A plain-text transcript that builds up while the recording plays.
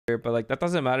but like that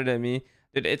doesn't matter to me,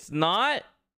 dude. It's not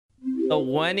the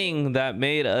winning that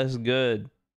made us good.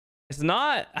 It's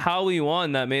not how we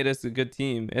won that made us a good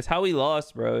team. It's how we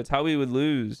lost, bro. It's how we would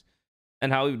lose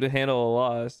and how we would handle a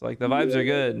loss. Like the vibes are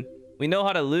good. We know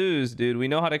how to lose, dude. We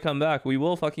know how to come back. We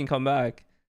will fucking come back.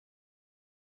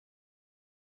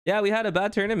 Yeah, we had a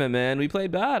bad tournament, man. We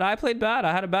played bad. I played bad.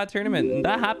 I had a bad tournament. And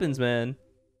that happens, man.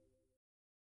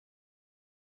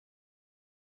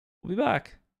 We'll be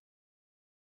back.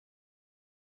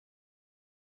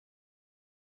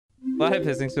 Glad I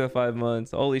pissing to 5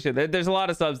 months. Holy shit. There's a lot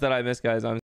of subs that I miss, guys. I'm